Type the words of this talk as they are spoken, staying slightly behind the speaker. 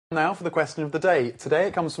Now for the question of the day. Today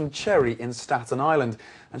it comes from Cherry in Staten Island,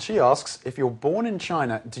 and she asks, if you're born in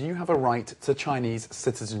China, do you have a right to Chinese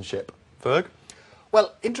citizenship? Ferg?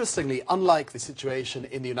 Well, interestingly, unlike the situation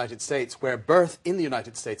in the United States, where birth in the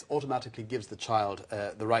United States automatically gives the child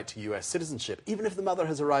the right to US citizenship, even if the mother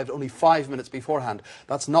has arrived only 5 minutes beforehand,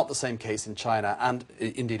 that's not the same case in China and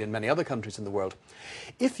indeed in many other countries in the world.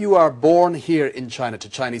 If you are born here in China to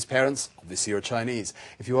Chinese parents, obviously you're Chinese.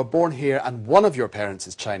 If you are born here and one of your parents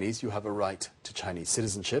is Chinese, you have a right to Chinese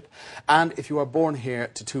citizenship. And if you are born here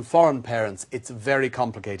to two foreign parents, it's very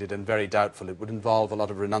complicated and very doubtful. It would involve a lot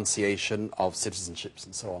of renunciation of citizenships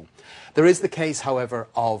and so on. There is the case, however,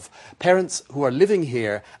 of parents who are living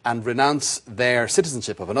here and renounce their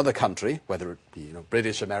citizenship of another country, whether it be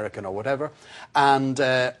British, American or whatever, and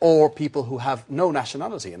or people who have no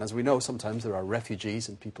nationality. And as we know, sometimes there are refugees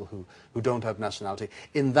and people who don't have nationality.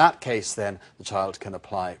 In that case, then, the child can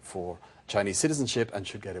apply for Chinese citizenship and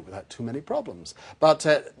should get it without too many problems. But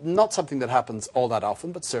not something that happens all that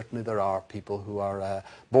often, but certainly there are people who are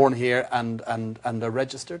born here and are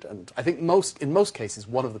registered. And I think in most cases,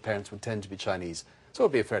 one of the parents would tend to be Chinese. So it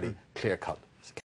would be a fairly clear cut.